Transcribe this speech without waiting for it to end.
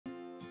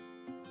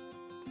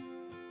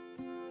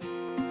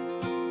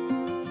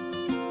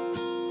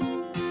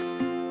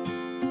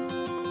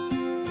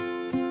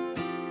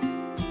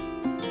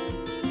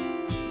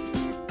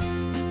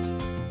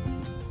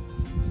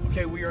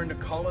Okay, we are in the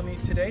colony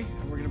today,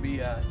 and we're going to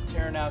be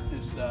tearing out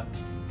this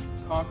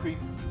concrete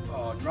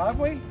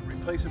driveway,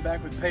 replace it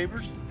back with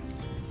pavers,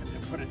 and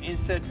then put an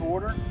inset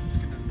border.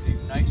 It's going to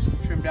be a nice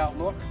trimmed out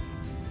look.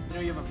 You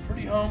know, you have a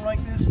pretty home like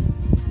this,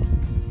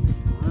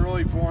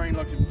 really boring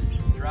looking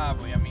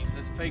driveway. I mean,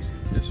 let's face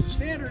it, this is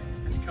standard,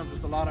 and it comes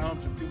with a lot of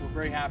homes, and people are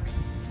very happy.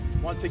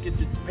 Once they get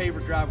the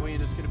paver driveway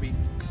in, it's going to be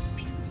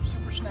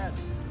super snazzy.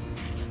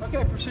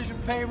 Okay, Precision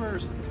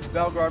Pavers,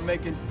 Belgard,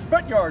 making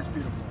front yards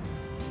beautiful.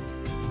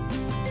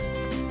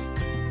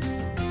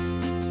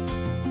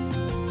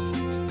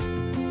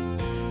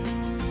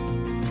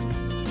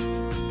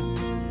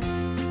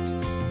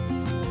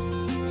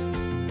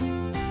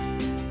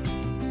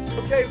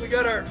 Okay, we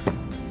got our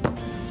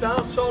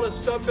sound solid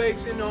sub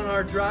bakes in on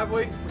our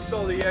driveway. We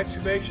saw the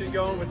excavation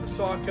going with the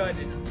saw cut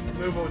and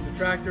moving with the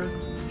tractor.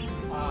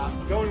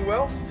 Going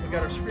well. We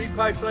got our screed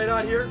pipes laid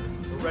out here.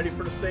 We're ready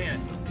for the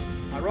sand.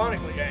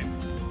 Ironically,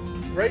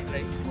 and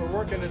greatly, we're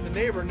working at the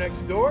neighbor next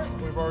door.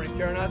 We've already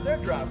tearing out their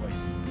driveway.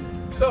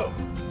 So,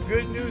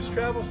 good news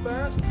travels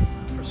fast.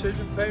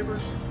 Precision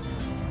Pavers,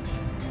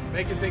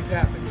 making things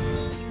happen.